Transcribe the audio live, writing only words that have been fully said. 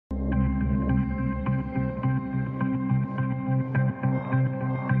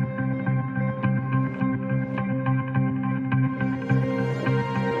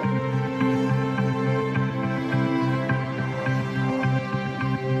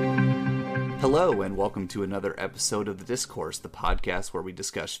Hello, and welcome to another episode of the Discourse, the podcast where we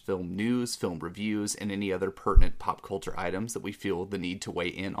discuss film news, film reviews, and any other pertinent pop culture items that we feel the need to weigh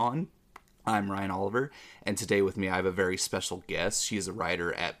in on. I'm Ryan Oliver, and today with me I have a very special guest. She is a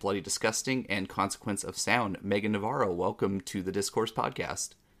writer at Bloody Disgusting and Consequence of Sound, Megan Navarro. Welcome to the Discourse podcast.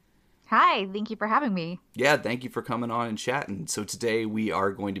 Hi, thank you for having me. Yeah, thank you for coming on and chatting. So today we are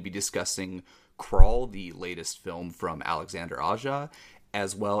going to be discussing Crawl, the latest film from Alexander Aja,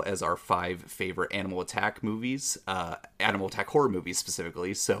 as well as our 5 favorite Animal Attack movies, Animal Attack horror movies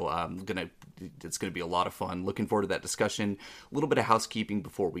specifically. So it's gonna be a lot of fun. Looking forward to that discussion. A little bit of housekeeping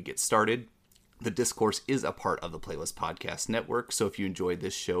before we get started. The Discourse is a part of the Playlist Podcast Network, so if you enjoyed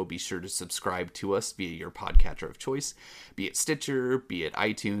this show, be sure to subscribe to us via your podcatcher of choice, be it Stitcher, be it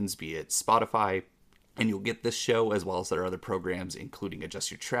iTunes, be it Spotify, and you'll get this show as well as our other programs, including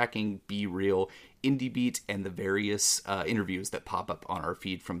Adjust Your Tracking, Be Real, Indie Beat, and the various interviews that pop up on our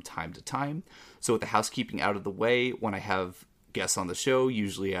feed from time to time. So with the housekeeping out of the way, when I have guests on the show,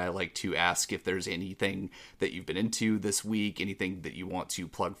 usually I like to ask if there's anything that you've been into this week, anything that you want to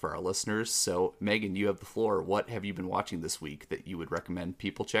plug for our listeners. So Megan, you have the floor. What have you been watching this week that you would recommend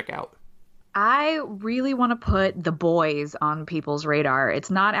people check out? I really want to put The Boys on people's radar. It's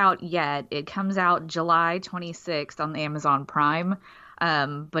not out yet. It comes out July 26th on Amazon Prime.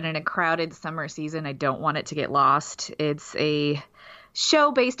 But in a crowded summer season, I don't want it to get lost. It's a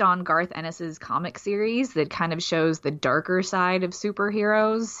show based on Garth Ennis's comic series that kind of shows the darker side of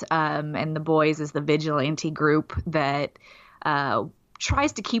superheroes. And The Boys is the vigilante group that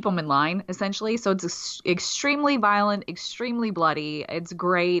tries to keep them in line, essentially. So it's extremely violent, extremely bloody. It's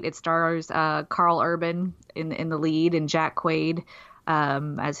great. It stars Carl Urban in the lead and Jack Quaid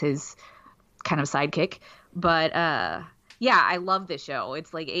as his kind of sidekick. But yeah, I love this show.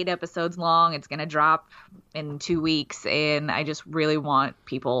 It's like 8 episodes long. It's going to drop in 2 weeks, and I just really want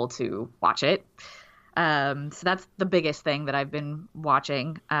people to watch it. So that's the biggest thing that I've been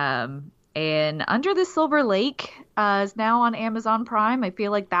watching. And Under the Silver Lake is now on Amazon Prime. I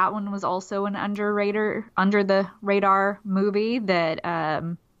feel like that one was also an under the radar movie that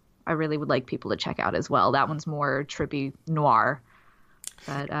I really would like people to check out as well. That one's more trippy noir.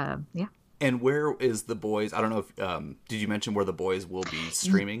 But yeah. And where is The Boys? I don't know if did you mention where The Boys will be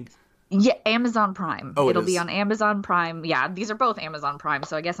streaming? Yeah, Amazon Prime. Oh, it'll be on Amazon Prime. Yeah, these are both Amazon Prime,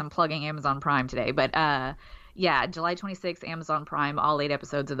 so I guess I'm plugging Amazon Prime today. But yeah, July 26th, Amazon Prime, all 8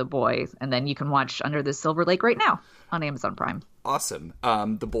 episodes of The Boys. And then you can watch Under the Silver Lake right now on Amazon Prime. Awesome.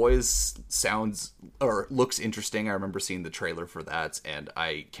 The Boys looks interesting. I remember seeing the trailer for that, and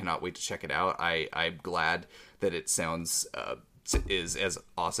I cannot wait to check it out. I'm glad that it sounds is as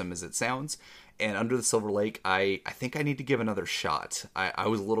awesome as it sounds. And Under the Silver Lake, I think I need to give another shot. I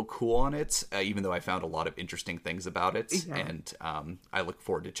was a little cool on it, even though I found a lot of interesting things about it. Yeah. And I look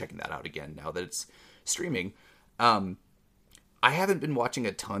forward to checking that out again now that it's streaming. I haven't been watching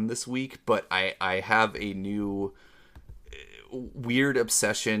a ton this week, but I have a new weird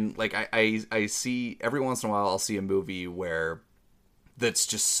obsession. Like I see every once in a while I'll see a movie where that's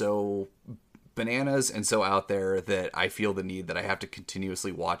just so bananas and so out there that I feel the need that I have to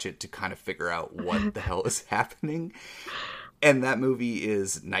continuously watch it to kind of figure out what the hell is happening. And that movie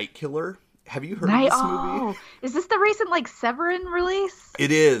is Night Killer. Have you heard of this movie? Is this the recent Severin release?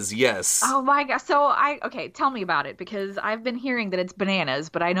 It is, yes. Oh my gosh. So okay, tell me about it, because I've been hearing that it's bananas,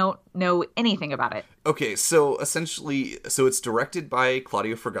 but I don't know anything about it. Okay, so essentially, it's directed by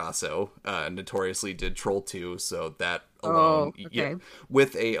Claudio Fragasso, notoriously did Troll 2, so that alone, okay. Yeah,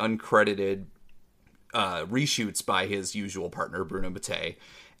 with a uncredited reshoots by his usual partner Bruno Mattei,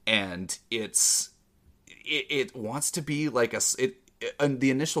 and it wants to be like the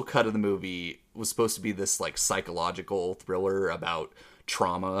initial cut of the movie was supposed to be this psychological thriller about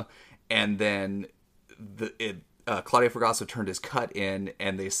trauma, and then Claudio Fragasso turned his cut in,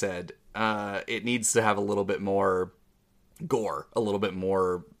 and they said it needs to have a little bit more gore, a little bit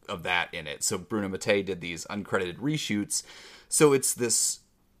more of that in it. So Bruno Mattei did these uncredited reshoots. So it's this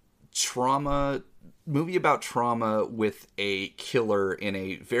movie about trauma with a killer in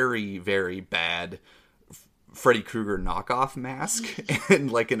a very, very bad Freddy Krueger knockoff mask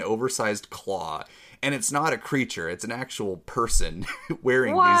and an oversized claw. And it's not a creature, it's an actual person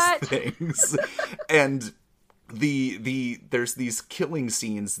wearing these things. And there's these killing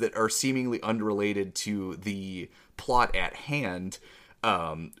scenes that are seemingly unrelated to the plot at hand,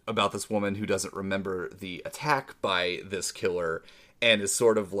 about this woman who doesn't remember the attack by this killer and is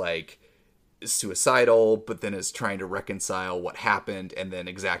sort of suicidal, but then is trying to reconcile what happened and then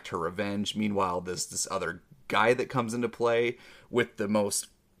exact her revenge. Meanwhile, there's this other guy that comes into play with the most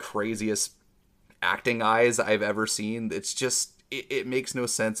craziest acting eyes I've ever seen. it makes no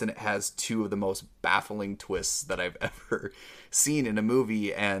sense, and it has two of the most baffling twists that I've ever seen in a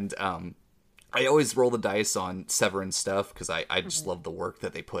movie. And I always roll the dice on Severin stuff because I just love the work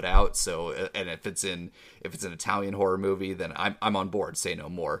that they put out. So, and if it's an Italian horror movie, then I'm on board. Say no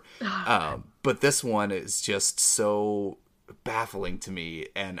more. But this one is just so baffling to me,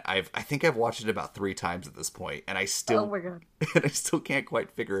 and I think I've watched it about 3 times at this point, and I still Oh my God. and I still can't quite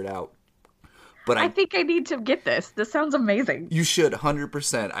figure it out. But I think I need to get this. This sounds amazing. you should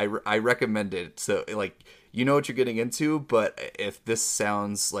 100%. I recommend it. So like, you know what you're getting into, but if this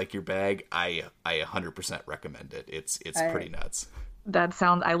sounds like your bag, I 100% recommend it. It's pretty nuts.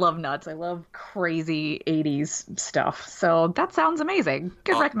 I love nuts. I love crazy 80s stuff. So that sounds amazing.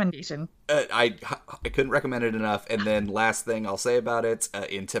 Good recommendation. I couldn't recommend it enough. And then last thing I'll say about it,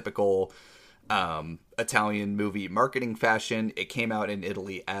 in typical Italian movie marketing fashion, it came out in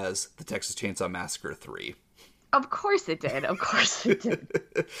Italy as The Texas Chainsaw Massacre 3. Of course it did. Of course it did.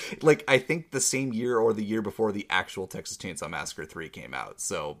 Like, I think the same year or the year before the actual Texas Chainsaw Massacre 3 came out.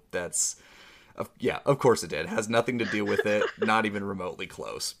 So that's, yeah, of course it did. It has nothing to do with it. Not even remotely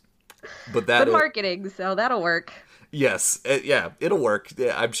close. But that Good marketing, so that'll work. Yes, yeah, it'll work.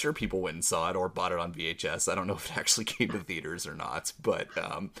 Yeah, I'm sure people went and saw it or bought it on VHS. I don't know if it actually came to theaters or not, but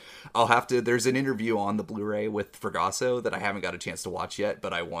I'll have to. There's an interview on the Blu-ray with Fragasso that I haven't got a chance to watch yet,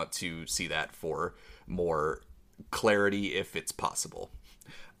 but I want to see that for more clarity if it's possible.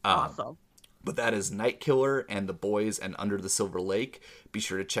 Awesome. But that is Night Killer and The Boys and Under the Silver Lake. Be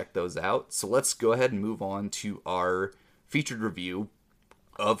sure to check those out. So let's go ahead and move on to our featured review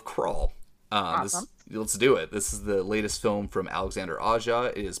of Crawl. Awesome. Let's do it. This is the latest film from Alexander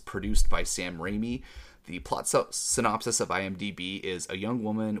Aja. It is produced by Sam Raimi. The plot synopsis of IMDb is: a young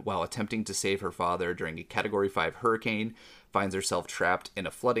woman, while attempting to save her father during a Category 5 hurricane, finds herself trapped in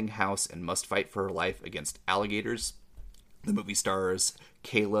a flooding house and must fight for her life against alligators. The movie stars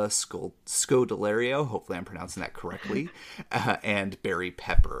Kayla Scodelario, hopefully I'm pronouncing that correctly, and Barry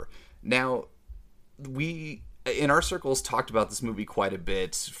Pepper. Now, we, in our circles, talked about this movie quite a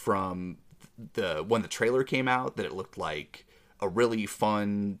bit from when the trailer came out, that it looked like a really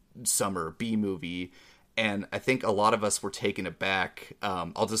fun summer B movie, and I think a lot of us were taken aback.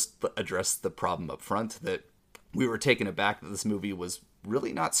 I'll just address the problem up front, that we were taken aback that this movie was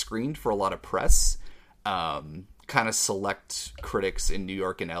really not screened for a lot of press. Kind of select critics in New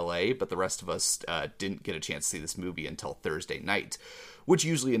York and LA, but the rest of us didn't get a chance to see this movie until Thursday night, which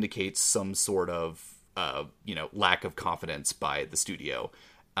usually indicates some sort of lack of confidence by the studio.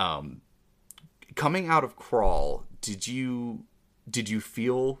 Coming out of Crawl, did you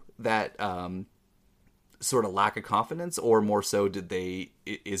feel that sort of lack of confidence, or more so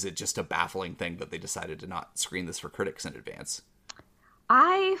is it just a baffling thing that they decided to not screen this for critics in advance?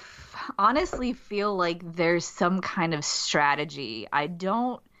 I honestly feel like there's some kind of strategy. I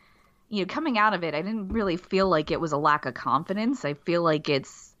don't, coming out of it, I didn't really feel like it was a lack of confidence. I feel like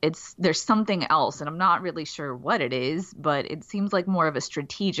there's something else, and I'm not really sure what it is, but it seems like more of a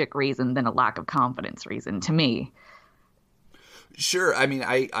strategic reason than a lack of confidence reason to me. Sure. I mean,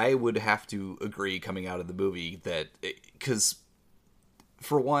 I would have to agree coming out of the movie that, because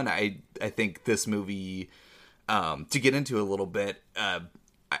for one, I think this movie, to get into a little bit,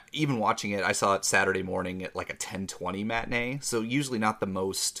 even watching it, I saw it Saturday morning at like a 10:20 matinee, so usually not the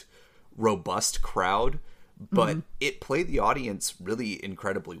most robust crowd, but it played the audience really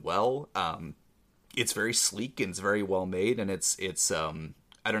incredibly well. It's very sleek and it's very well made, and it's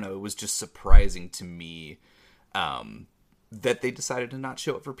I don't know, it was just surprising to me that they decided to not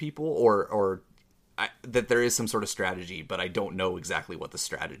show it for people, or that there is some sort of strategy, but I don't know exactly what the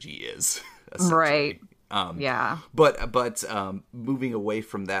strategy is. Right. Yeah. But moving away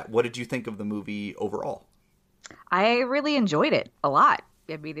from that, what did you think of the movie overall? I really enjoyed it a lot.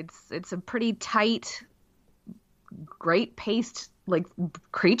 I mean, it's a pretty tight, great paced, like,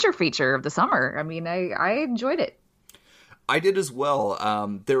 creature feature of the summer. I mean, I enjoyed it. I did as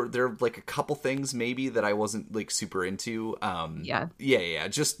well. There are like a couple things maybe that I wasn't like super into. Yeah.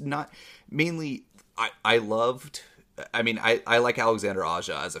 Just not mainly. I loved. I mean, I like Alexander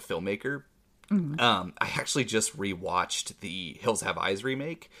Aja as a filmmaker. I actually just rewatched the Hills Have Eyes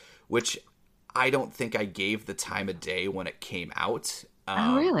remake, which I don't think I gave the time of day when it came out.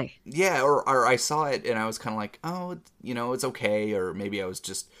 Oh, really? Yeah, or I saw it and I was kind of like, oh, it's okay, or maybe I was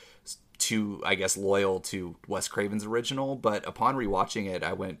just too, I guess, loyal to Wes Craven's original. But upon rewatching it,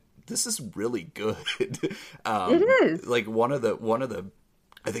 I went, this is really good. It is like one of the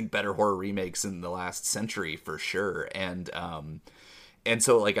I think better horror remakes in the last century for sure. And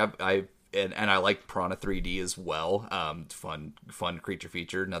so like I like Piranha 3D as well. Fun creature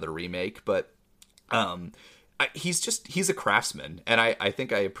feature, another remake. But he's a craftsman, and I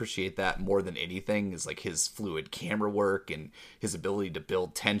think I appreciate that more than anything, is like his fluid camera work and his ability to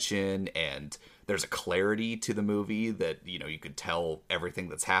build tension, and there's a clarity to the movie that, you know, you could tell everything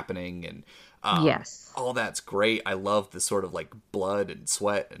that's happening, and Yes. all that's great. I love the sort of like blood and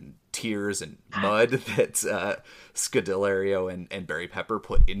sweat and tears and mud that Scudelario and Barry Pepper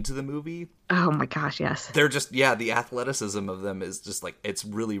put into the movie. Oh my gosh, yes. They're just, yeah, the athleticism of them is just like, it's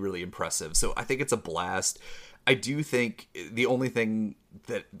really, really impressive. So I think it's a blast. I do think the only thing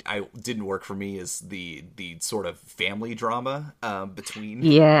that I didn't work for me is the sort of family drama between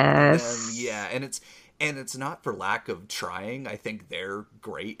Yes. them. Yeah, and it's not for lack of trying. I think they're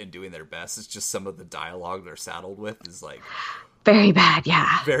great and doing their best. It's just some of the dialogue they're saddled with is like Very bad,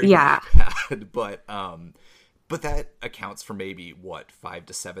 yeah. very, yeah. very bad. But that accounts for maybe what, 5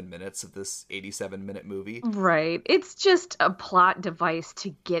 to 7 minutes of this 87-minute movie. Right. It's just a plot device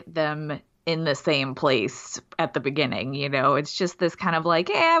to get them in the same place at the beginning, you know. It's just this kind of like,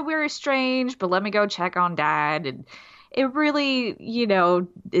 yeah, we're estranged, but let me go check on dad. And it really, you know,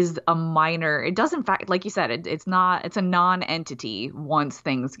 is a minor. It does, in fact, like you said, it's a non-entity once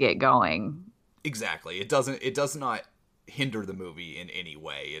things get going. Exactly. It does not hinder the movie in any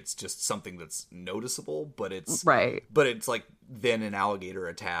way. It's just something that's noticeable, but it's Right. But it's like then an alligator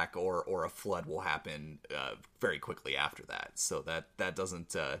attack or a flood will happen very quickly after that. So that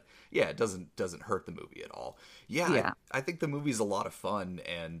doesn't it doesn't hurt the movie at all. Yeah. I think the movie's a lot of fun,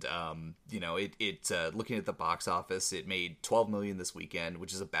 and you know, it looking at the box office, it made 12 million this weekend,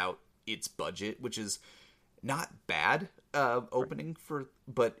 which is about its budget, which is not bad opening for,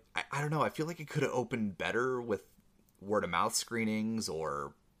 but I don't know, I feel like it could have opened better with word of mouth screenings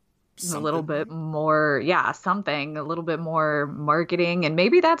or something. A little bit more, something, a little bit more marketing. And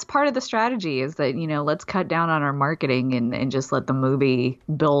maybe that's part of the strategy, is that, you know, let's cut down on our marketing and just let the movie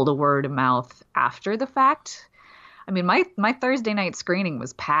build a word of mouth after the fact. I mean, my Thursday night screening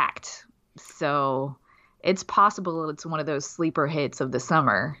was packed. So it's possible it's one of those sleeper hits of the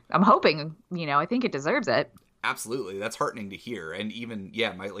summer. I'm hoping, you know, I think it deserves it. Absolutely. That's heartening to hear. And even,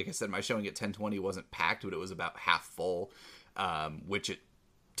 like I said, my showing at 10:20 wasn't packed, but it was about half full, which at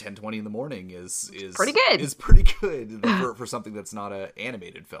 10:20 in the morning is pretty good. Is pretty good for something that's not an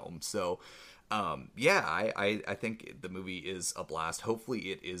animated film. So, I think the movie is a blast.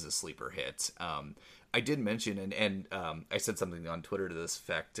 Hopefully it is a sleeper hit. I did mention, and I said something on Twitter to this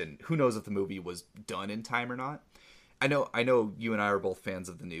effect, and who knows if the movie was done in time or not. I know you and I are both fans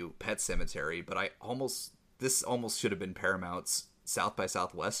of the new Pet Sematary, but this almost should have been Paramount's South by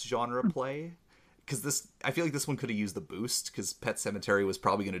Southwest genre play, because I feel like this one could have used the boost, because Pet Sematary was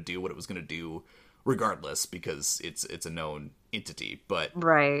probably going to do what it was going to do regardless, because it's a known entity. But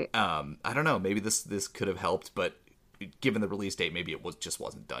right, I don't know, maybe this could have helped, but given the release date, maybe it just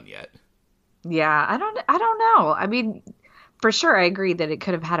wasn't done yet. Yeah, I don't know. I mean, for sure, I agree that it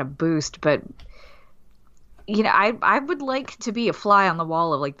could have had a boost, but you know, I would like to be a fly on the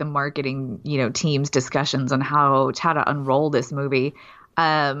wall of like the marketing, you know, team's discussions on how to unroll this movie.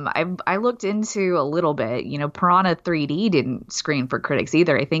 I looked into a little bit, you know, Piranha 3D didn't screen for critics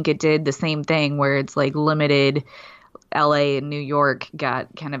either. I think it did the same thing where it's like limited. LA and New York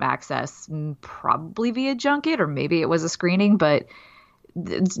got kind of access, probably via junket, or maybe it was a screening, but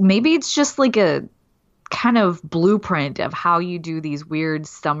maybe it's just like a kind of blueprint of how you do these weird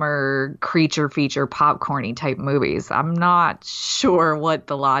summer creature feature popcorny type movies. I'm not sure what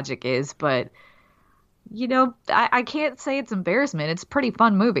the logic is, but you know, I can't say it's embarrassment. It's a pretty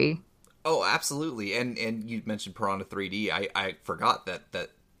fun movie. Oh, absolutely. And you mentioned Piranha 3D. I forgot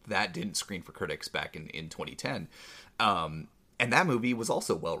that didn't screen for critics back in 2010. And that movie was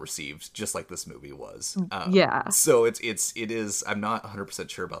also well received, just like this movie was. Yeah. So it is. I'm not 100%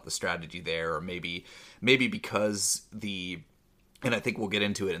 sure about the strategy there, or maybe because and I think we'll get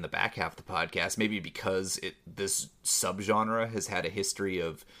into it in the back half of the podcast. Maybe because this subgenre has had a history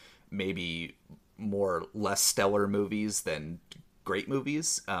of maybe less stellar movies than great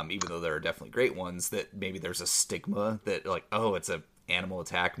movies, even though there are definitely great ones. That maybe there's a stigma that like, oh, it's a animal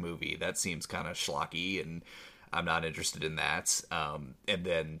attack movie, that seems kind of schlocky, and I'm not interested in that. And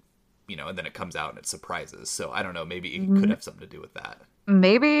then it comes out and it surprises. So I don't know, maybe it could have something to do with that.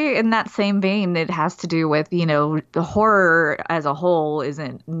 Maybe in that same vein, it has to do with, you know, the horror as a whole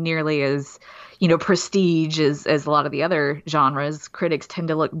isn't nearly as, you know, prestige as a lot of the other genres. Critics tend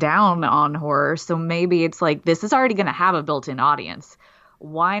to look down on horror. So maybe it's like, this is already going to have a built-in audience.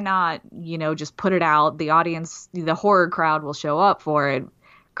 Why not, you know, just put it out? The audience, the horror crowd will show up for it.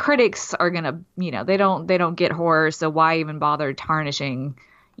 Critics are going to, you know, they don't get horror. So why even bother tarnishing,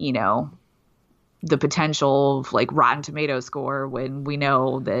 you know, the potential of like Rotten Tomatoes score when we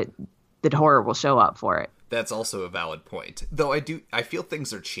know that horror will show up for it. That's also a valid point. Though I feel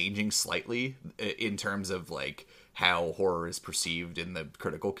things are changing slightly in terms of like how horror is perceived in the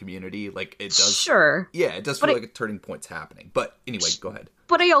critical community. Like it does. Sure. Yeah, it does feel like a turning point's happening. But anyway, go ahead.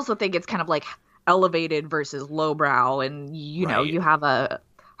 But I also think it's kind of like elevated versus lowbrow, and you know, you have a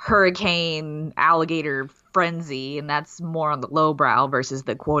hurricane alligator frenzy, and that's more on the lowbrow versus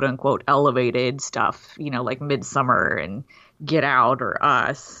the quote unquote elevated stuff, you know, like Midsummer and Get Out or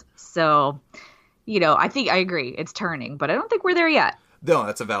Us. So, you know, I think I agree it's turning, but I don't think we're there yet. No,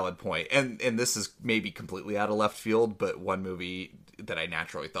 that's a valid point. And this is maybe completely out of left field, but one movie that I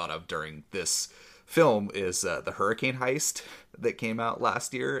naturally thought of during this film is the Hurricane Heist that came out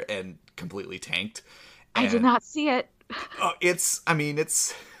last year and completely tanked. And I did not see it. It's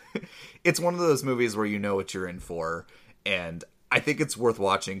one of those movies where you know what you're in for, and I think it's worth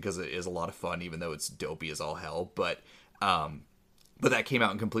watching because it is a lot of fun, even though it's dopey as all hell. But that came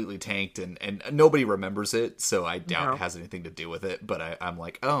out and completely tanked, and nobody remembers it, so I doubt it has anything to do with it. But I'm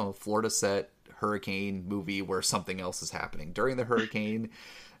like, oh, Florida set hurricane movie where something else is happening during the hurricane.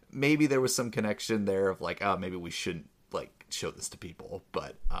 Maybe there was some connection there of like, oh, maybe we shouldn't like show this to people,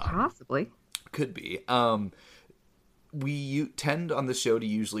 but possibly could be. We tend on the show to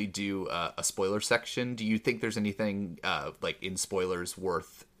usually do a spoiler section. Do you think there's anything like in spoilers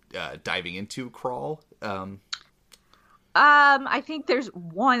worth diving into Crawl? I think there's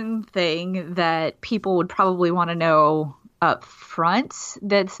one thing that people would probably want to know up front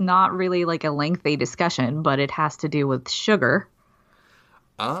that's not really like a lengthy discussion, but it has to do with sugar.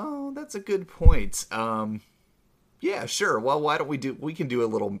 Oh, that's a good point. Yeah, sure. Well, why don't we can do a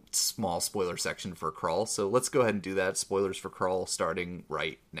little small spoiler section for Crawl. So let's go ahead and do that. Spoilers for Crawl starting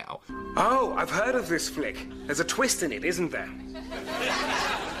right now. Oh, I've heard of this flick. There's a twist in it, isn't there?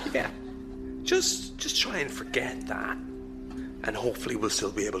 Yeah. Just try and forget that. And hopefully we'll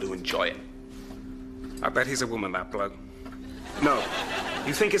still be able to enjoy it. I bet he's a woman, that bloke. No.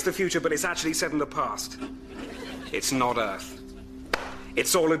 You think it's the future, but it's actually set in the past. It's not Earth.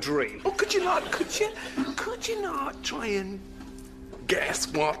 It's all a dream. Oh, could you not try and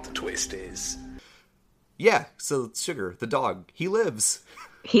guess what the twist is? Yeah, so Sugar, the dog, he lives.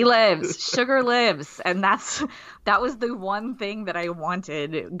 He lives. Sugar lives. And that was the one thing that I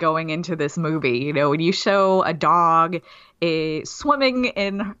wanted going into this movie. You know, when you show a dog swimming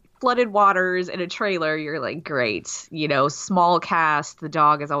in flooded waters in a trailer, you're like, great. You know, small cast, the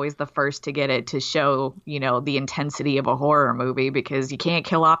dog is always the first to get it to show, you know, the intensity of a horror movie because you can't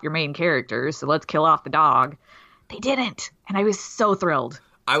kill off your main characters. So let's kill off the dog. They didn't. And I was so thrilled.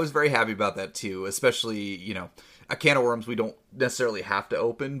 I was very happy about that too, especially, you know, a can of worms we don't necessarily have to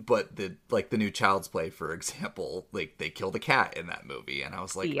open, but the new Child's Play, for example, like they killed a cat in that movie, and I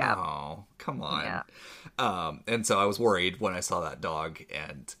was like, oh, come on. Yeah. And so I was worried when I saw that dog,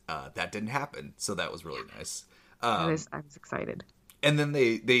 and that didn't happen, so that was really nice. I was excited. And then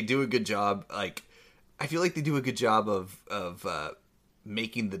they do a good job, like, I feel like they do a good job of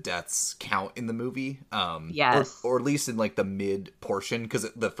making the deaths count in the movie. Yes. Or at least in like the mid portion, because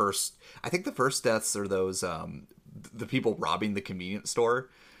the first deaths are those the people robbing the convenience store.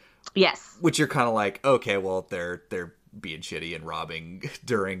 Yes. Which you're kind of like, okay, well they're being shitty and robbing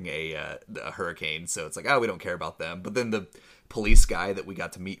during a hurricane, so it's like, oh, we don't care about them. But then the police guy that we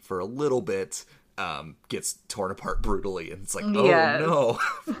got to meet for a little bit gets torn apart brutally, and it's like, oh no,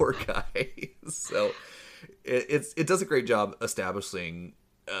 poor guy. So it does a great job establishing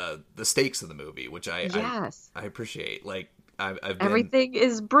the stakes of the movie, which I appreciate. Like everything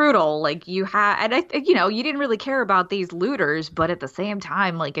is brutal. Like you had, and I think, you know, you didn't really care about these looters, but at the same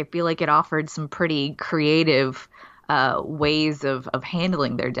time, like I feel like it offered some pretty creative ways of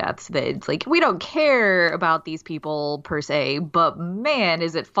handling their deaths. That it's like, we don't care about these people per se, but man,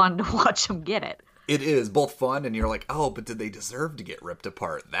 is it fun to watch them get it. It is both fun, and you're like, oh, but did they deserve to get ripped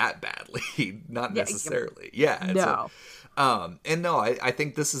apart that badly? Not necessarily. Yeah. No. And no, I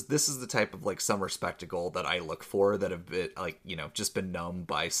think this is the type of like summer spectacle that I look for, that have been like, you know, just been numbed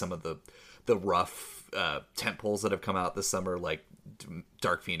by some of the rough tentpoles that have come out this summer, like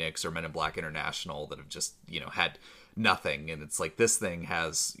Dark Phoenix or Men in Black International, that have just, you know, had nothing. And it's like, this thing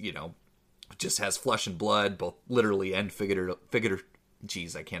has, you know, just has flesh and blood, both literally and figuratively.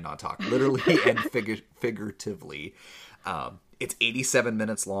 Geez, I cannot talk. Literally and figuratively. It's 87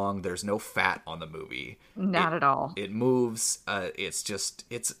 minutes long. There's no fat on the movie. Not at all. It moves. It's just,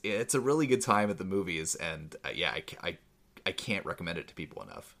 it's a really good time at the movies. And I can't recommend it to people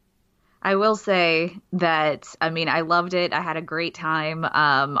enough. I will say that, I mean, I loved it. I had a great time.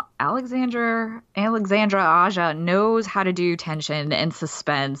 Alexandra Aja knows how to do tension and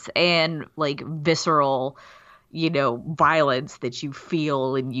suspense and like visceral violence that you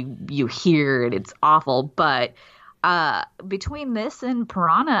feel and you hear, and it's awful. But between this and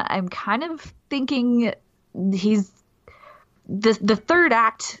Piranha, I'm kind of thinking the third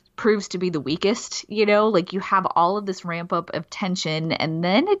act proves to be the weakest. Like, you have all of this ramp up of tension, and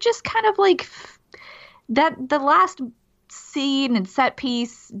then it just kind of like that the last scene and set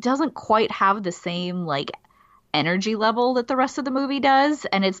piece doesn't quite have the same like energy level that the rest of the movie does,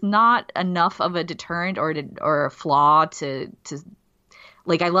 and it's not enough of a deterrent or a flaw to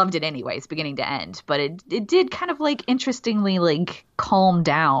like, I loved it anyways, beginning to end, but it did kind of like interestingly like calm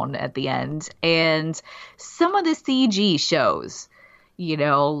down at the end. And some of the CG shows,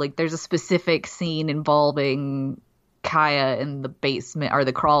 like there's a specific scene involving Kaya in the basement or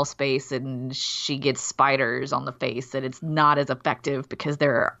the crawl space, and she gets spiders on the face, and it's not as effective because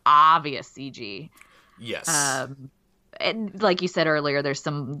there are obvious CG. Yes. And like you said earlier, there's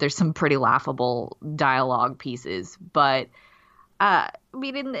some pretty laughable dialogue pieces, but I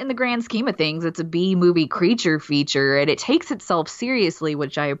mean, in the grand scheme of things, it's a B movie creature feature, and it takes itself seriously,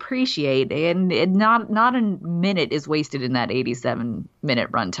 which I appreciate. And not a minute is wasted in that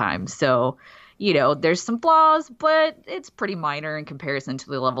 87-minute runtime. So, there's some flaws, but it's pretty minor in comparison to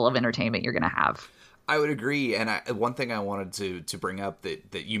the level of entertainment you're going to have. I would agree. And one thing I wanted to bring up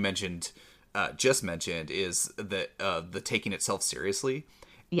that you mentioned, just mentioned, is that the taking itself seriously.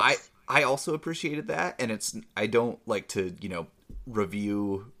 Yes. I also appreciated that, and I don't like to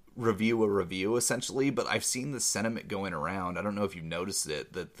review a review essentially, but I've seen the sentiment going around. I don't know if you've noticed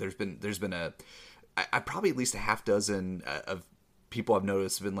it, that there's been I probably at least a half dozen of people I've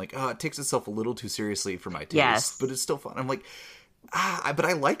noticed have been like, oh, it takes itself a little too seriously for my taste. Yes. But it's still fun. I'm like, but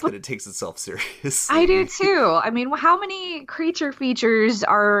I like that it takes itself seriously. I do too. I mean, how many creature features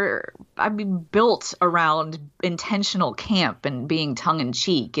are, built around intentional camp and being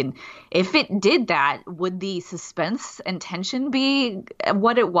tongue-in-cheek? And if it did that, would the suspense and tension be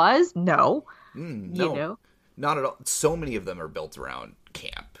what it was? No. No, not at all. So many of them are built around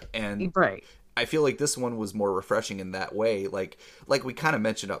camp. And right. I feel like this one was more refreshing in that way. Like we kind of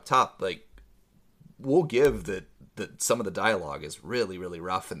mentioned up top, like, we'll give that some of the dialogue is really, really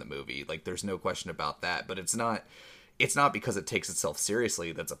rough in the movie. Like, there's no question about that. But it's not because it takes itself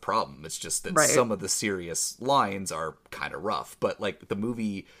seriously that's a problem. It's just that some of the serious lines are kind of rough. But like the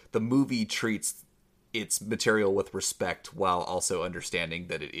movie treats its material with respect while also understanding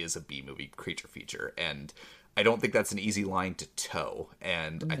that it is a B movie creature feature. And I don't think that's an easy line to toe.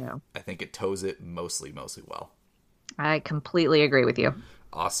 And no. I think it toes it mostly well. I completely agree with you.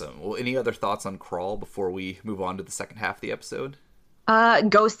 Awesome. Well, any other thoughts on Crawl before we move on to the second half of the episode?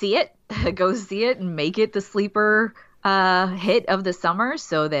 Go see it. Go see it and make it the sleeper hit of the summer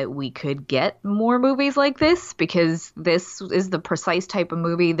so that we could get more movies like this, because this is the precise type of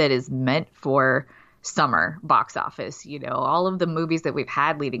movie that is meant for summer box office. All of the movies that we've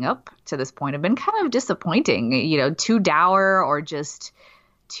had leading up to this point have been kind of disappointing, too dour or just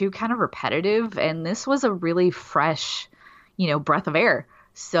too kind of repetitive. And this was a really fresh, breath of air.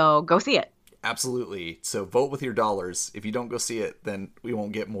 So go see it. Absolutely. So vote with your dollars. If you don't go see it, then we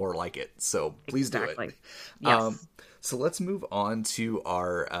won't get more like it. So please do it. Yes. So let's move on to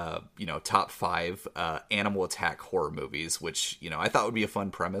our, top 5 animal attack horror movies, which, I thought would be a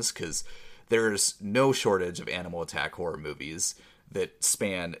fun premise because there's no shortage of animal attack horror movies that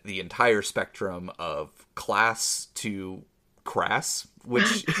span the entire spectrum of class to crass,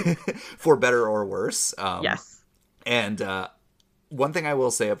 which for better or worse. Yes. And one thing I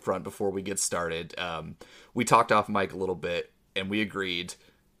will say up front before we get started, we talked off mic a little bit, and we agreed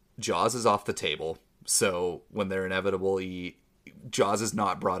Jaws is off the table. So when they're inevitably, Jaws is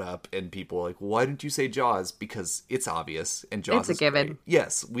not brought up, and people are like, why didn't you say Jaws? Because it's obvious, and Jaws is a given. Great.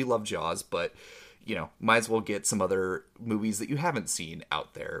 Yes, we love Jaws, but, might as well get some other movies that you haven't seen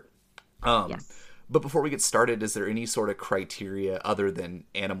out there. Yes. But before we get started, is there any sort of criteria other than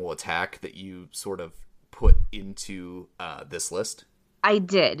animal attack that you sort of put into this list? I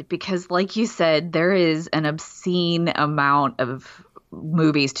did, because like you said, there is an obscene amount of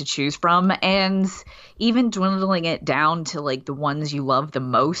movies to choose from, and even dwindling it down to like the ones you love the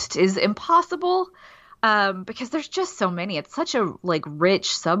most is impossible, because there's just so many. It's such a like rich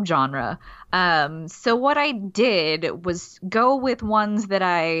subgenre. So what I did was go with ones that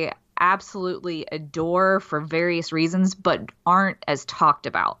I absolutely adore for various reasons, but aren't as talked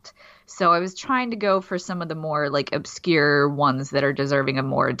about. So I was trying to go for some of the more like obscure ones that are deserving of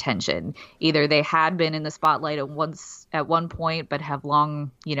more attention. Either they had been in the spotlight at one point, but have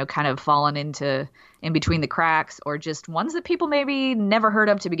long, kind of fallen in between the cracks, or just ones that people maybe never heard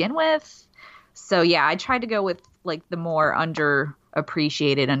of to begin with. So yeah, I tried to go with like the more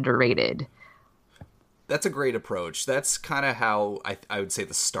underappreciated, underrated. That's a great approach. That's kind of how I would say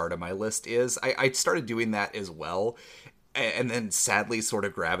the start of my list is. I started doing that as well, and then sadly sort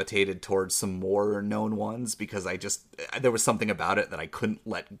of gravitated towards some more known ones because there was something about it that I couldn't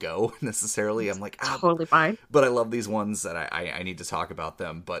let go necessarily. I'm like, totally fine. But I love these ones that I need to talk about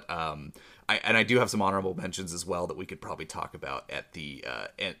them. But I do have some honorable mentions as well that we could probably talk about at the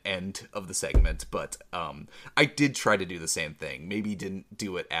end of the segment. But I did try to do the same thing. Maybe didn't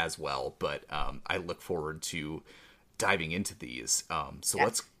do it as well, but I look forward to diving into these.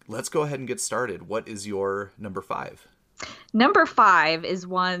 Let's go ahead and get started. What is your number 5? Number 5 is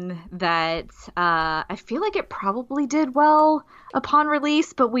one that I feel like it probably did well upon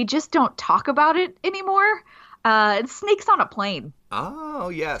release, but we just don't talk about it anymore. It's Snakes on a Plane. Oh,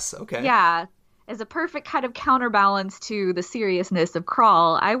 yes. Okay. Yeah. As a perfect kind of counterbalance to the seriousness of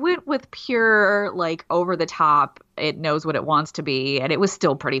Crawl, I went with pure, like, over the top, it knows what it wants to be, and it was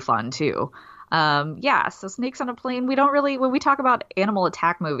still pretty fun, too. So Snakes on a Plane, we don't really, when we talk about animal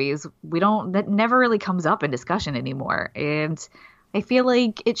attack movies, that never really comes up in discussion anymore. And I feel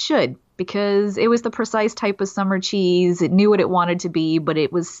like it should, because it was the precise type of summer cheese. It knew what it wanted to be, but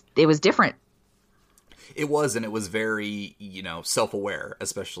it was different. It was, and it was very, self-aware,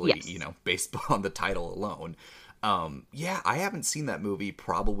 especially, Yes. Based on the title alone. I haven't seen that movie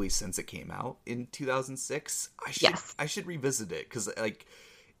probably since it came out in 2006. I should revisit it, because, like,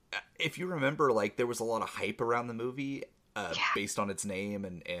 if you remember, like, there was a lot of hype around the movie based on its name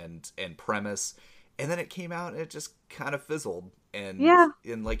and premise, and then it came out and it just kind of fizzled.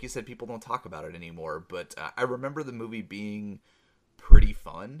 And like you said, people don't talk about it anymore. But I remember the movie being pretty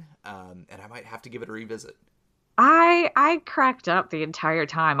fun, and I might have to give it a revisit. I cracked up the entire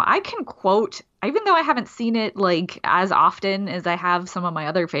time. I can quote, even though I haven't seen it like as often as I have some of my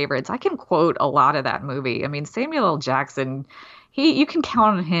other favorites, I can quote a lot of that movie. I mean, Samuel L. Jackson, you can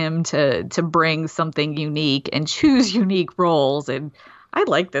count on him to bring something unique and choose unique roles. And I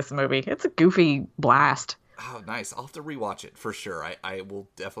like this movie. It's a goofy blast. Oh, nice. I'll have to rewatch it for sure. I will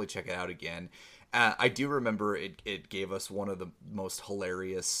definitely check it out again. I do remember it gave us one of the most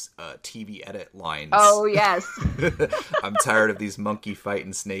hilarious TV edit lines. Oh, yes. I'm tired of these monkey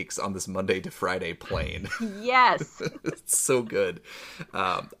fighting snakes on this Monday to Friday plane. Yes. It's so good.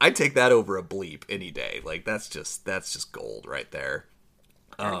 I'd take that over a bleep any day. Like, that's just gold right there.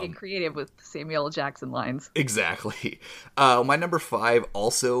 Get creative with Samuel L. Jackson lines. Exactly. My number 5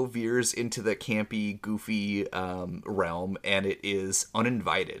 also veers into the campy, goofy realm, and it is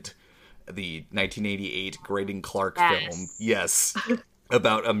Uninvited, the 1988 Graydon Clark film. Yes.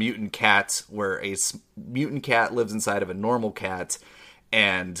 About a mutant cat, where a mutant cat lives inside of a normal cat,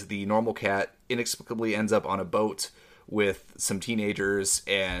 and the normal cat inexplicably ends up on a boat with some teenagers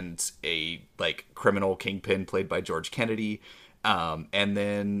and a, like, criminal kingpin played by George Kennedy. And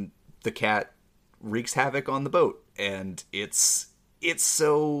then the cat wreaks havoc on the boat, and it's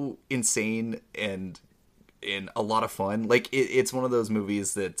so insane and a lot of fun. Like, it's one of those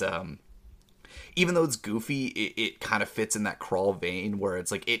movies that, even though it's goofy, it kind of fits in that Crawl vein where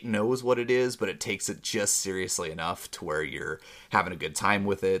it's like, it knows what it is, but it takes it just seriously enough to where you're having a good time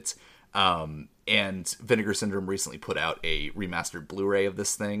with it. And Vinegar Syndrome recently put out a remastered Blu-ray of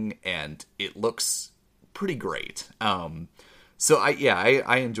this thing, and it looks pretty great. So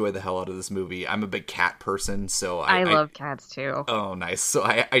I enjoy the hell out of this movie. I'm a big cat person, so I love cats too. Oh, nice. So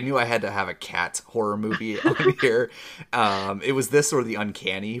I knew I had to have a cat horror movie on here. It was this or The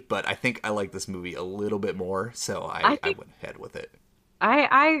Uncanny, but I think I like this movie a little bit more, so I went ahead with it.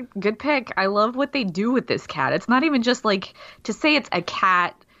 I good pick. I love what they do with this cat. It's not even just like, to say it's a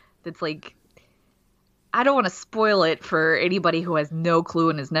cat that's like, I don't want to spoil it for anybody who has no clue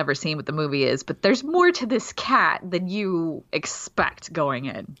and has never seen what the movie is, but there's more to this cat than you expect going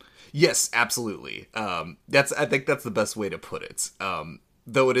in. Yes, absolutely. I think that's the best way to put it.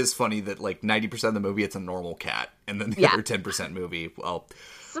 Though it is funny that, like, 90% of the movie, it's a normal cat, and then the other 10% movie, well,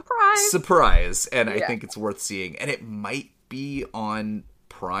 surprise. And I think it's worth seeing, and it might be on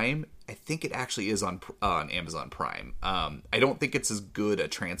Prime. I think it actually is on Amazon Prime. I don't think it's as good a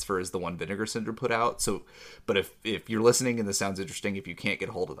transfer as the one Vinegar Syndrome put out. So, but if you're listening and this sounds interesting, if you can't get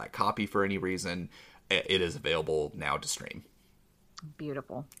a hold of that copy for any reason, it is available now to stream.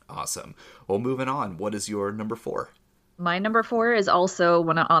 Beautiful. Awesome. Well, moving on. What is your number 4? My number 4 is also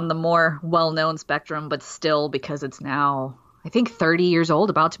one on the more well-known spectrum, but still, because it's now, I think, 30 years old,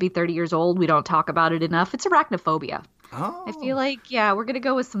 about to be 30 years old. We don't talk about it enough. It's Arachnophobia. Oh. I feel like, we're going to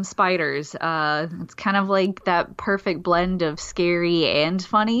go with some spiders. It's kind of like that perfect blend of scary and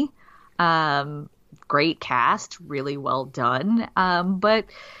funny. Great cast, really well done. But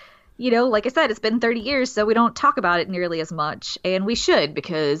like I said, it's been 30 years, so we don't talk about it nearly as much. And we should,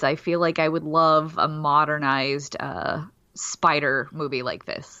 because I feel like I would love a modernized spider movie like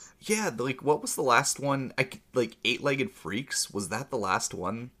this. Yeah, like, what was the last one? Like, Eight-Legged Freaks? Was that the last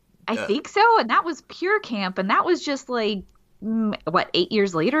one? I think so, and that was pure camp, and that was just like, 8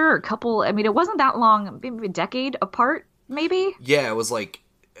 years later, or a couple, I mean, it wasn't that long, maybe a decade apart, maybe? Yeah, it was like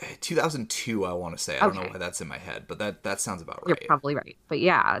 2002, I want to say. I don't know Okay. why that's in my head, but that sounds about You're right. probably right. But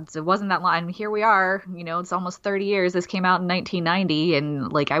yeah, it wasn't that long. And here we are, it's almost 30 years. This came out in 1990.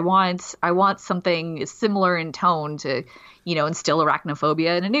 And like, I want something similar in tone to, instill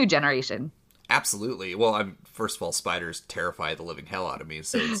arachnophobia in a new generation. Absolutely. Well, first of all, spiders terrify the living hell out of me,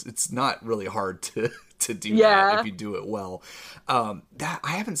 so it's not really hard to do that if you do it well. That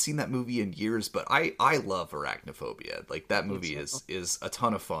I haven't seen that movie in years, but I love Arachnophobia. Like, that movie is a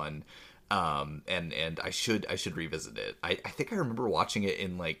ton of fun. And I should revisit it. I think I remember watching it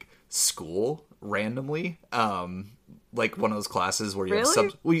in like school randomly. Like one of those classes where you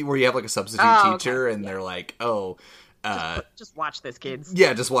where you have like a substitute teacher, and they're like, "Oh, just watch this, kids."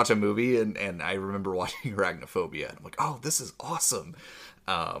 Yeah, just watch a movie, and I remember watching Arachnophobia, and I'm like, "Oh, this is awesome."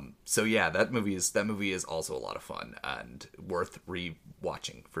 So yeah, that movie is also a lot of fun and worth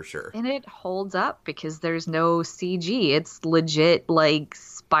re-watching for sure. And it holds up because there's no CG. It's legit like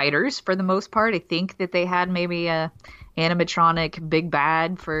spiders for the most part. I think that they had maybe a animatronic big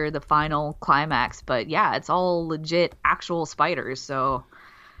bad for the final climax, but yeah, it's all legit actual spiders. So,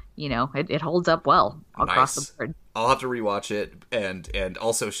 it holds up well across the board. I'll have to rewatch it, and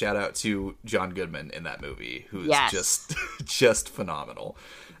also shout out to John Goodman in that movie, who's just phenomenal.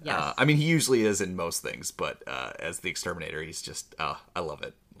 Yes. I mean, he usually is in most things, but as the Exterminator, he's just I love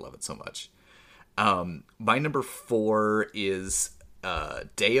it so much. My number 4 is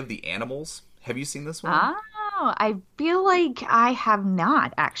Day of the Animals. Have you seen this one? Oh, I feel like I have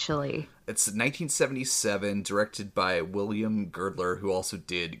not, actually. It's 1977, directed by William Girdler, who also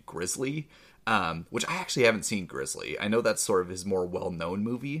did Grizzly, which I actually haven't seen Grizzly. I know that's sort of his more well-known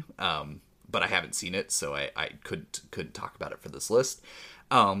movie, but I haven't seen it, so I couldn't talk about it for this list.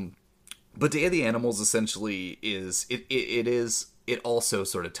 But Day of the Animals essentially it also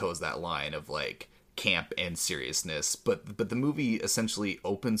sort of toes that line of like camp and seriousness, but the movie essentially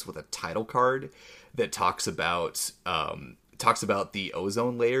opens with a title card that talks about the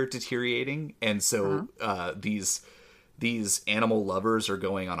ozone layer deteriorating, and so these animal lovers are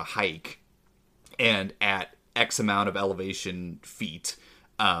going on a hike, and at X amount of elevation feet,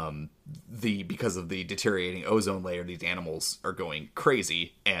 because of the deteriorating ozone layer, these animals are going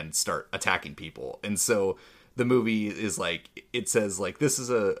crazy and start attacking people. And so the movie is like, it says like, this is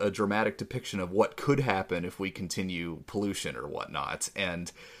a dramatic depiction of what could happen if we continue pollution or whatnot,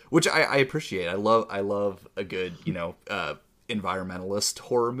 and which I appreciate. I love a good environmentalist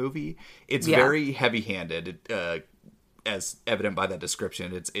horror movie. It's very heavy-handed, as evident by that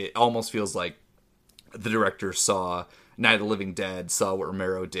description. It almost feels like the director saw Night of the Living Dead, saw what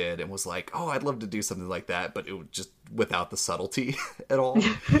Romero did, and was like, "Oh, I'd love to do something like that," but it was just without the subtlety at all.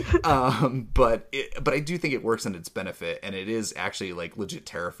 But I do think it works in its benefit, and it is actually like legit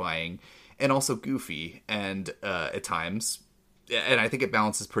terrifying and also goofy, and at times, and I think it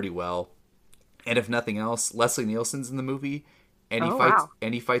balances pretty well. And if nothing else, Leslie Nielsen's in the movie, and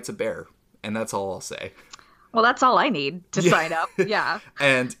he fights a bear, and that's all I'll say. Well, that's all I need to sign up. Yeah.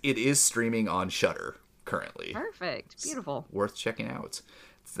 And it is streaming on Shudder currently. Perfect. Beautiful. It's worth checking out.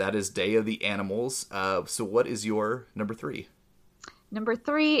 That is Day of the Animals. So what is your number 3? Number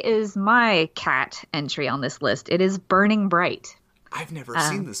 3 is my cat entry on this list. It is Burning Bright. I've never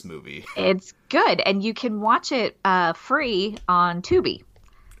seen this movie. It's good, and you can watch it free on Tubi.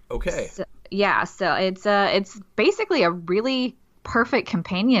 Okay. So it's basically a really perfect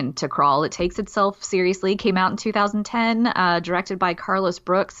companion to Crawl. It takes itself seriously. Came out in 2010, directed by Carlos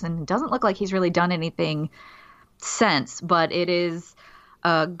Brooks, and doesn't look like he's really done anything since. But it is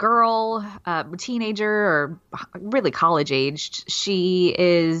a girl, a teenager, or really college aged. She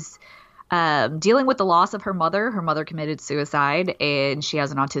is dealing with the loss of her mother. Her mother committed suicide, and she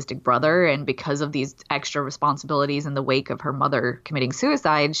has an autistic brother. And because of these extra responsibilities in the wake of her mother committing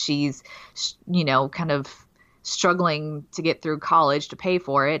suicide, she's, kind of struggling to get through college to pay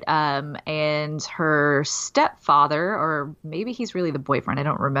for it. And her stepfather, or maybe he's really the boyfriend, I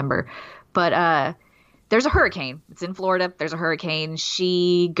don't remember. But there's a hurricane. It's in Florida. There's a hurricane.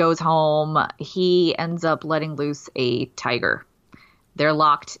 She goes home. He ends up letting loose a tiger. They're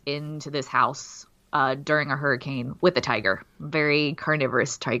locked into this house during a hurricane with a tiger. Very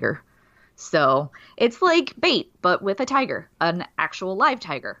carnivorous tiger. So it's like Bait, but with a tiger, an actual live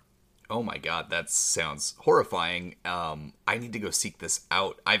tiger. Oh my god, that sounds horrifying. I need to go seek this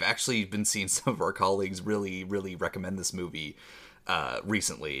out. I've actually been seeing some of our colleagues really, really recommend this movie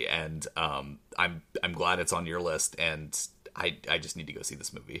recently, and I'm glad it's on your list, and I just need to go see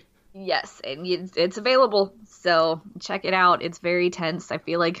this movie. Yes, and it's available, so check it out. It's very tense. I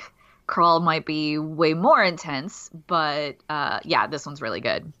feel like Crawl might be way more intense, but yeah, this one's really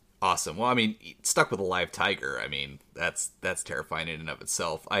good. Awesome. Well, I mean, stuck with a live tiger. I mean, that's terrifying in and of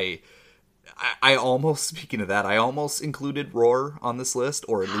itself. I almost, speaking of that, I almost included Roar on this list,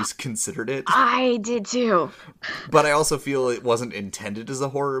 or at least considered it. I did too. But I also feel it wasn't intended as a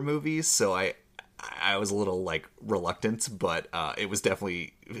horror movie, so I was a little, like, reluctant, but it was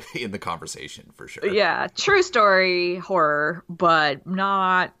definitely in the conversation, for sure. Yeah, true story horror, but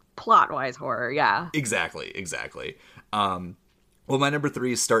not plot-wise horror, yeah. Exactly. Well, my number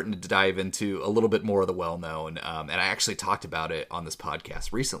 3 is starting to dive into a little bit more of the well-known, and I actually talked about it on this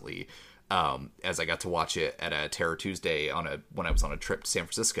podcast recently, as I got to watch it at a Terror Tuesday when I was on a trip to San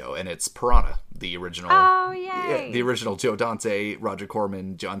Francisco, and it's Piranha, the original. Oh, yay! Yeah, the original Joe Dante, Roger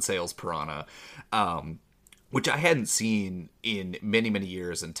Corman, John Sayles Piranha, which I hadn't seen in many, many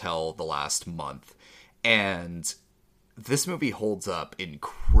years until the last month, and this movie holds up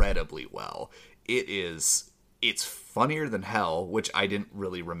incredibly well. It's funnier than hell, which I didn't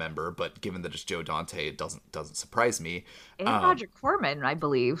really remember, but given that it's Joe Dante, it doesn't surprise me. And Roger Corman, I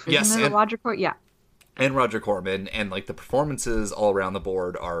believe. Yes, Isn't it Roger Corman? Yeah. And Roger Corman, and like the performances all around the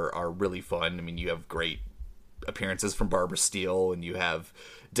board are really fun. I mean, you have great appearances from Barbara Steele, and you have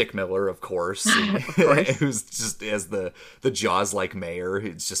Dick Miller, of course, who's just as the Jaws-like mayor.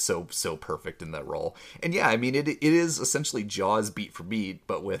 It's just so perfect in that role. And yeah, I mean, it is essentially Jaws beat for beat,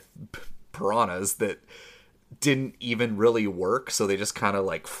 but with piranhas that didn't even really work, so they just kind of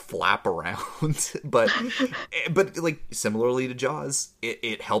like flap around. but like similarly to Jaws,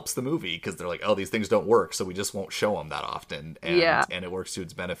 it helps the movie because they're like, oh, these things don't work, so we just won't show them that often, and it works to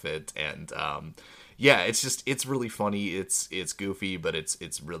its benefit. And yeah, it's really funny. It's goofy, but it's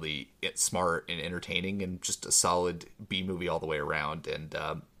smart and entertaining, and just a solid B movie all the way around. And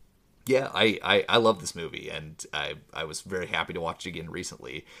yeah, I love this movie, and I was very happy to watch it again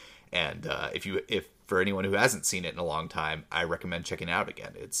recently. And if for anyone who hasn't seen it in a long time, I recommend checking it out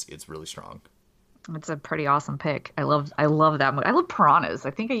again. It's really strong. It's a pretty awesome pick. I love that movie. I love piranhas.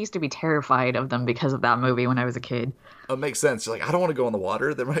 I think I used to be terrified of them because of that movie when I was a kid. It makes sense. You're like, I don't want to go in the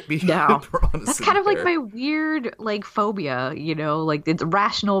water. There might be piranhas. That's kind of like my weird like phobia, you know, like it's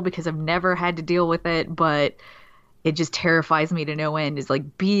rational because I've never had to deal with it, but it just terrifies me to no end, is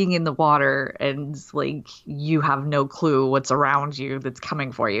like being in the water and like you have no clue what's around you that's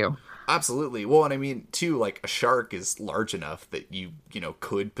coming for you. Absolutely. Well, and I mean, too, like a shark is large enough that you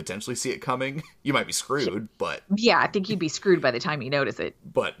could potentially see it coming. You might be screwed, but yeah, I think you'd be screwed by the time you notice it.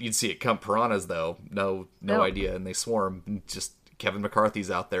 But you'd see it come. Piranhas, though, no idea, and they swarm. And just Kevin McCarthy's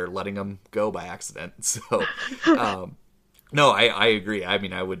out there letting them go by accident. So, no, I agree. I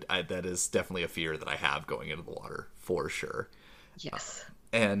mean, that is definitely a fear that I have going into the water for sure. Yes.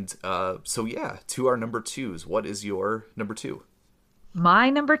 And so yeah, to our number 2s. What is your number 2? My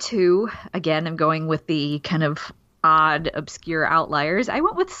number 2, again, I'm going with the kind of odd, obscure outliers. I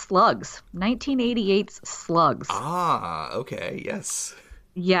went with Slugs, 1988's Slugs. Ah, okay, yes.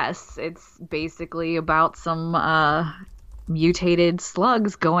 Yes, it's basically about some mutated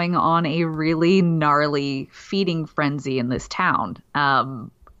slugs going on a really gnarly feeding frenzy in this town.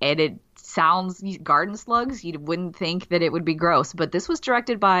 And it sounds, garden slugs, you wouldn't think that it would be gross, but this was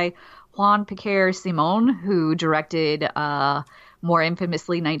directed by Juan Piquer Simon, who directed more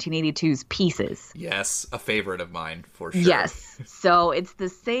infamously 1982's Pieces. Yes, a favorite of mine for sure. Yes, so it's the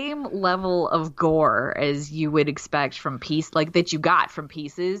same level of gore as you would expect from that you got from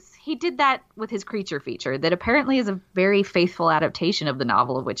Pieces. He did that with his creature feature that apparently is a very faithful adaptation of the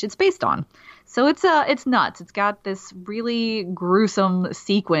novel of which it's based on. So it's nuts. It's got this really gruesome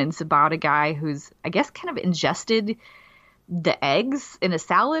sequence about a guy who's, I guess, kind of ingested the eggs in a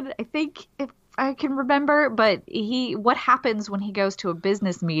salad, I think, if I can remember. But what happens when he goes to a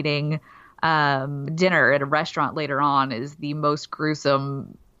business meeting, dinner at a restaurant later on, is the most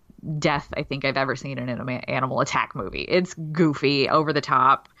gruesome death I think I've ever seen in an animal attack movie. It's goofy, over the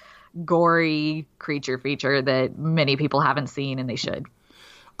top, gory creature feature that many people haven't seen, and they should.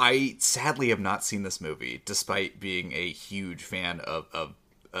 I sadly have not seen this movie, despite being a huge fan of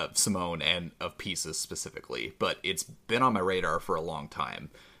Simone and of Pieces specifically, but it's been on my radar for a long time.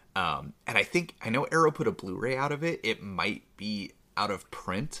 And I know Arrow put a Blu-ray out of it. It might be out of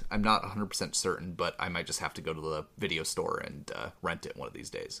print. I'm not 100% certain, but I might just have to go to the video store and rent it one of these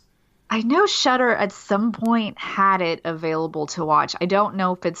days. I know Shudder at some point had it available to watch. I don't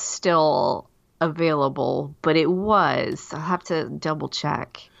know if it's still available, but it was. I'll have to double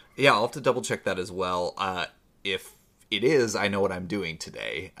check. Yeah, I'll have to double check that as well. If it is, I know what I'm doing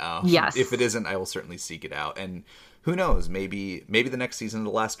today. Yes. If it isn't, I will certainly seek it out. And who knows? Maybe the next season of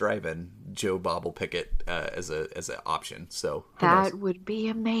The Last Drive-In, Joe Bob will pick it as an option. So that would be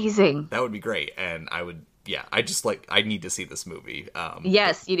amazing. That would be great, and I would. Yeah, I need to see this movie.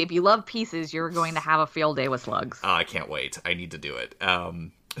 Yes, if you love pieces, you're going to have a field day with slugs. I can't wait. I need to do it.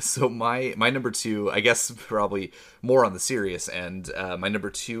 So my number two, I guess probably more on the serious end, my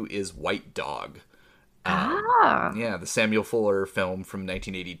number two is White Dog. Yeah, the Samuel Fuller film from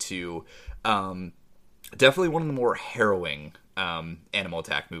 1982. Definitely one of the more harrowing animal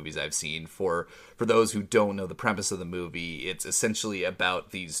attack movies I've seen. For those who don't know the premise of the movie, it's essentially about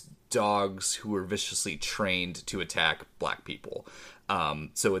these dogs who were viciously trained to attack black people.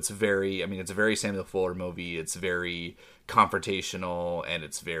 So it's a very Samuel Fuller movie. It's very confrontational, and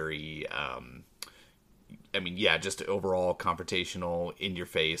it's very, just overall confrontational, in your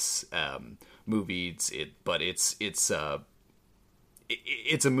face movie.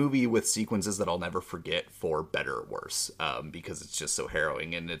 It's a movie with sequences that I'll never forget, for better or worse, because it's just so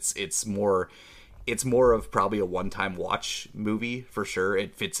harrowing, and it's more of probably a one-time watch movie for sure.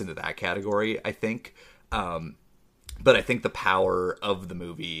 It fits into that category, I think. But I think the power of the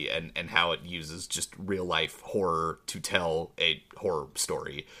movie and how it uses just real life horror to tell a horror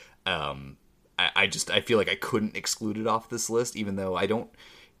story, I feel like I couldn't exclude it off this list, even though I don't.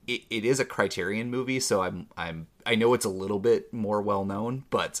 It is a Criterion movie, so I know it's a little bit more well known,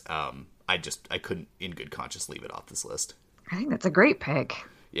 but I couldn't in good conscience leave it off this list. I think that's a great pick.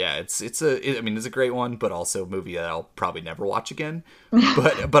 Yeah, it's a great one, but also a movie that I'll probably never watch again.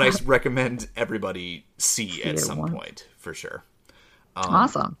 But I recommend everybody see at some point for sure.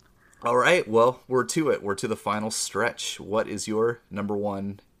 Awesome. All right, well, we're to it. We're to the final stretch. What is your number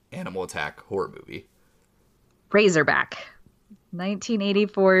one animal attack horror movie? Razorback.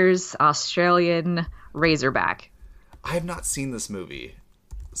 1984's Australian Razorback. I have not seen this movie.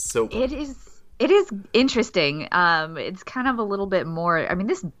 So It is interesting. It's kind of a little bit more. I mean,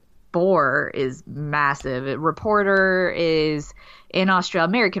 this boar is massive. A reporter is in Australia.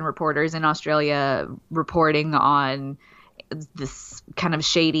 American reporters in Australia reporting on this kind of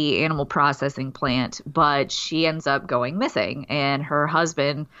shady animal processing plant, but she ends up going missing, and her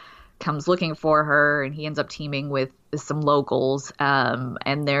husband comes looking for her, and he ends up teaming with some locals,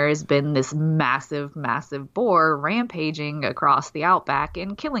 and there has been this massive boar rampaging across the outback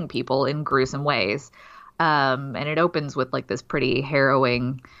and killing people in gruesome ways, and it opens with like this pretty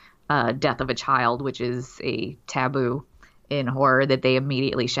harrowing death of a child, which is a taboo in horror that they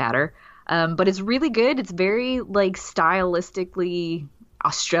immediately shatter, but it's really good. It's very like stylistically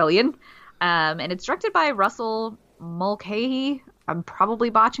Australian, and it's directed by Russell Mulcahy. I'm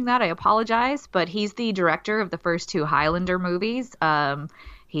probably botching that. I apologize. But he's the director of the first two Highlander movies.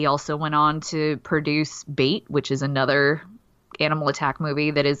 He also went on to produce Bait, which is another animal attack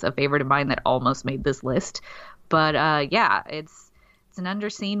movie that is a favorite of mine that almost made this list. But yeah, it's an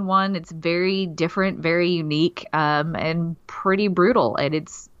underseen one. It's very different, very unique, and pretty brutal. And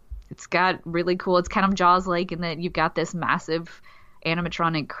it's got really cool. It's kind of Jaws-like in that you've got this massive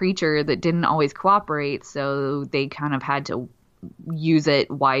animatronic creature that didn't always cooperate, so they kind of had to use it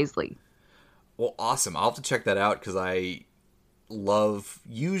wisely. Well, awesome. I'll have to check that out, because I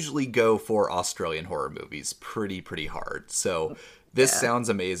usually go for Australian horror movies pretty hard. So this sounds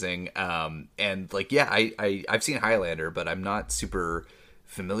amazing. And like, yeah, I've seen Highlander, but I'm not super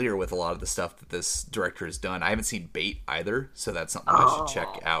familiar with a lot of the stuff that this director has done. I haven't seen Bait either, so that's something I should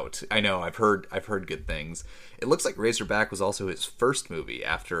check out. I know I've heard good things. It looks like Razorback was also his first movie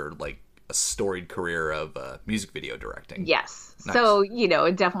after like a storied career of music video directing. Yes. Nice. So,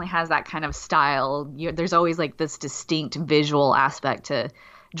 it definitely has that kind of style. There's always like this distinct visual aspect to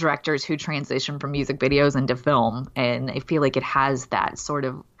directors who transition from music videos into film. And I feel like it has that sort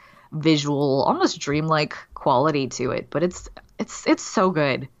of visual, almost dreamlike quality to it. But it's so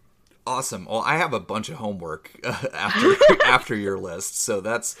good. Awesome. Well, I have a bunch of homework after your list. So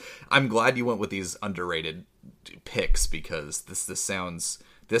I'm glad you went with these underrated picks, because this sounds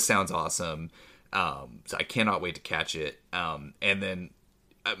awesome. So I cannot wait to catch it. And then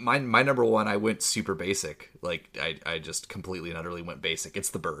my number one, I went super basic. Like I just completely and utterly went basic. It's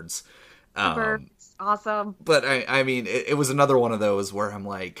The Birds. The Birds, awesome. But I mean, it was another one of those where I'm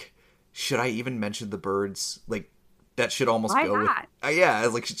like, should I even mention The Birds? Like that should almost Why go not? with. Yeah,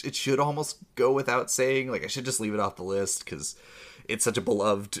 like it should almost go without saying. Like I should just leave it off the list, because it's such a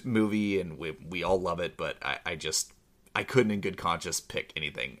beloved movie and we all love it. But I couldn't in good conscience pick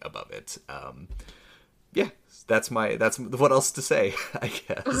anything above it. Yeah, that's what else to say, I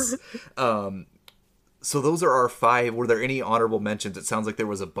guess. So those are our 5. Were there any honorable mentions? It sounds like there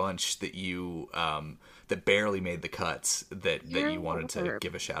was a bunch that you that barely made the cuts that you wanted to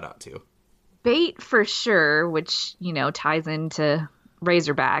give a shout out to. Bait for sure, which, ties into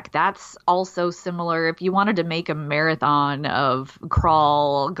Razorback. That's also similar. If you wanted to make a marathon of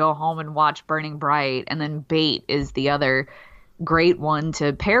Crawl, go home and watch Burning Bright, and then Bait is the other great one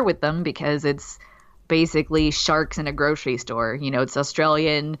to pair with them because it's basically sharks in a grocery store. It's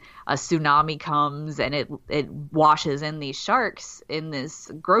Australian, a tsunami comes and it washes in these sharks in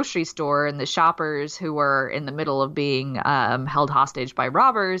this grocery store, and the shoppers who are in the middle of being held hostage by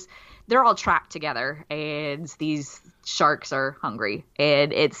robbers, they're all trapped together, and these sharks are hungry.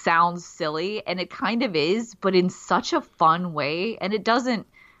 And it sounds silly, and it kind of is, but in such a fun way, and it doesn't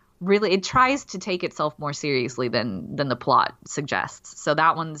really, it tries to take itself more seriously than the plot suggests. So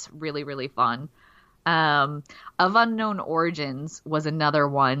that one's really, really fun. Of Unknown Origins was another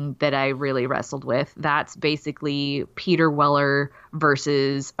one that I really wrestled with. That's basically Peter Weller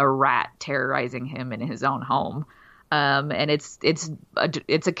versus a rat terrorizing him in his own home. And it's a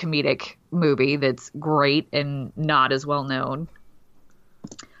comedic movie that's great and not as well known.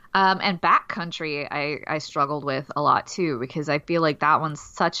 And Backcountry I struggled with a lot too, because I feel like that one's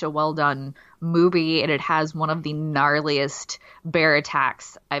such a well done movie, and it has one of the gnarliest bear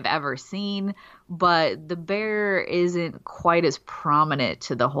attacks I've ever seen, but the bear isn't quite as prominent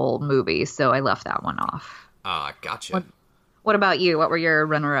to the whole movie, so I left that one off. Gotcha. What about you? What were your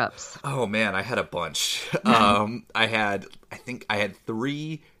runner-ups? Oh man, I had a bunch. I think I had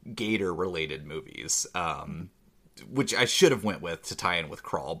 3 gator-related movies, which I should have went with to tie in with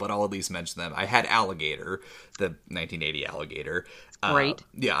Crawl, but I'll at least mention them. I had Alligator, the 1980 Alligator. Great.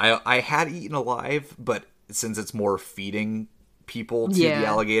 I had Eaten Alive, but since it's more feeding people to the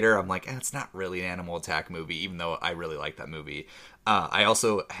alligator, I'm like, it's not really an animal attack movie, even though I really like that movie. I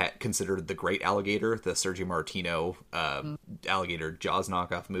also had considered The Great Alligator, the Sergio Martino alligator Jaws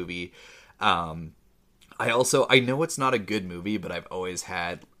knockoff movie. I know it's not a good movie, but I've always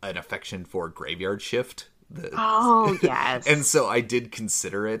had an affection for Graveyard Shift. Oh, yes. And so I did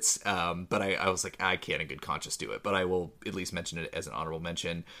consider it, but I was like, I can't in good conscience do it, but I will at least mention it as an honorable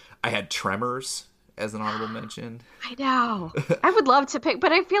mention. I had Tremors as an honorable mention. I know. I would love to pick,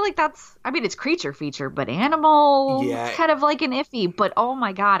 but I feel like it's creature feature, but animal, it's kind of like an iffy, but oh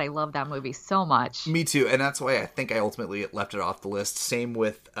my God, I love that movie so much. Me too, and that's why I think I ultimately left it off the list. Same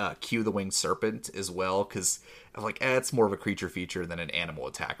with Q the Winged Serpent as well, because I'm like, it's more of a creature feature than an animal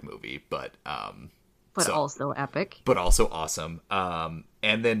attack movie, but also epic. But also awesome.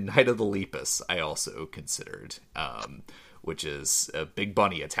 And then Night of the Lepus I also considered, which is a big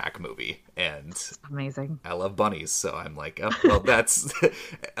bunny attack movie. And amazing. I love bunnies, so I'm like, oh, well, that's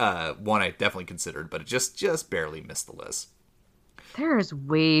one I definitely considered, but it just barely missed the list. There's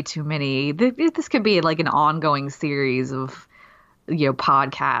way too many. This could be like an ongoing series of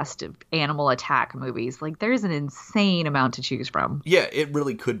podcast of animal attack movies. Like, there's an insane amount to choose from. Yeah, it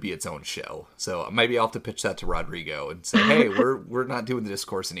really could be its own show. So maybe I'll have to pitch that to Rodrigo and say, hey, we're not doing the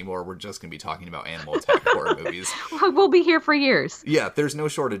Discourse anymore. We're just going to be talking about animal attack horror movies. We'll be here for years. Yeah, there's no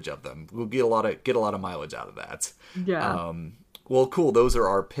shortage of them. We'll get a lot of mileage out of that. Yeah. Well, cool. Those are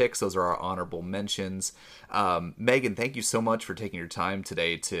our picks. Those are our honorable mentions. Megan, thank you so much for taking your time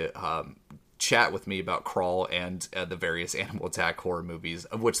today to chat with me about Crawl and the various animal attack horror movies,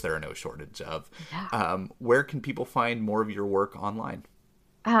 of which there are no shortage of. Yeah. Where can people find more of your work online?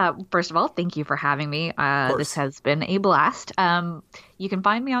 First of all, thank you for having me. This has been a blast. You can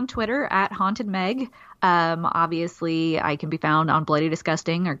find me on Twitter at Haunted Meg. Obviously, I can be found on Bloody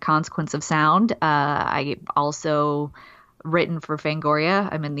Disgusting or Consequence of Sound. I also written for Fangoria.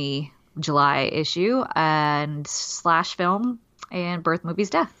 I'm in the July issue, and Slash Film and Birth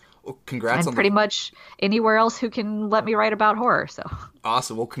Movies Death. Well, congrats on pretty much anywhere else who can let me write about horror. So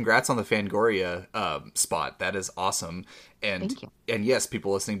awesome. Well, congrats on the Fangoria spot. That is awesome. And thank you. And yes,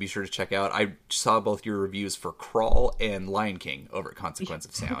 people listening, be sure to check out. I saw both your reviews for Crawl and Lion King over at Consequence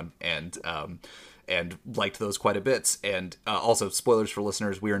of Sound, and liked those quite a bit. And also, spoilers for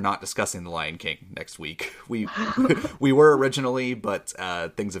listeners: we are not discussing the Lion King next week. We were originally, but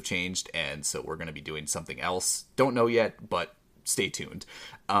things have changed, and so we're going to be doing something else. Don't know yet, but stay tuned.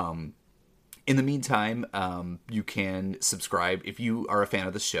 In In the meantime, you can subscribe. If you are a fan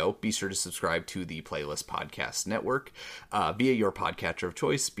of the show, be sure to subscribe to the Playlist Podcast Network via your podcatcher of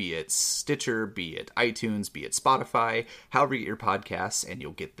choice, be it Stitcher, be it iTunes, be it Spotify, however you get your podcasts, and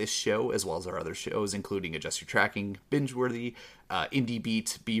you'll get this show as well as our other shows, including Adjust Your Tracking, Bingeworthy, Indie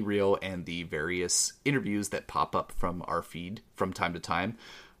Beat, Be Real, and the various interviews that pop up from our feed from time to time.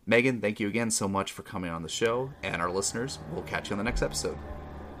 Megan, thank you again so much for coming on the show, and our listeners, we'll catch you on the next episode.